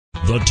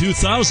The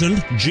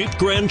 2000 Jeep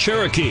Grand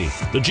Cherokee.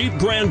 The Jeep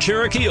Grand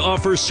Cherokee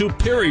offers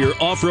superior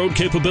off-road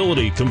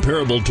capability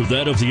comparable to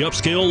that of the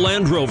upscale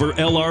Land Rover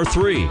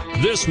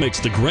LR3. This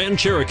makes the Grand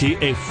Cherokee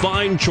a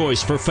fine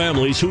choice for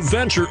families who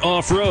venture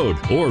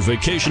off-road or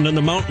vacation in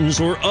the mountains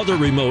or other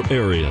remote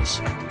areas,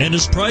 and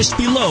is priced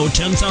below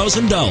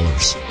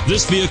 $10,000.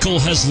 This vehicle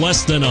has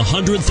less than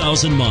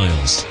 100,000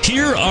 miles.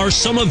 Here are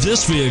some of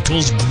this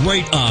vehicle's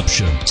great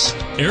options: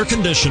 air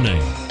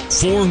conditioning,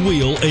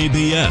 four-wheel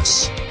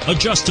ABS,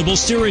 adjustable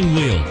steering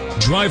wheel,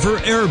 driver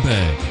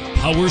airbag,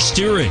 power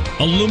steering,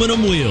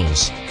 aluminum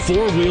wheels,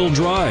 four-wheel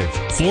drive,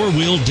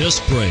 four-wheel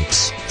disc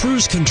brakes,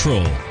 cruise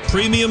control,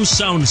 premium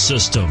sound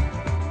system.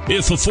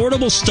 If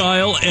affordable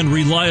style and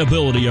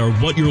reliability are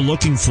what you're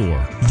looking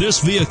for, this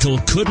vehicle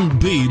couldn't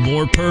be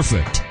more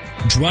perfect.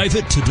 Drive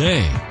it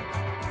today.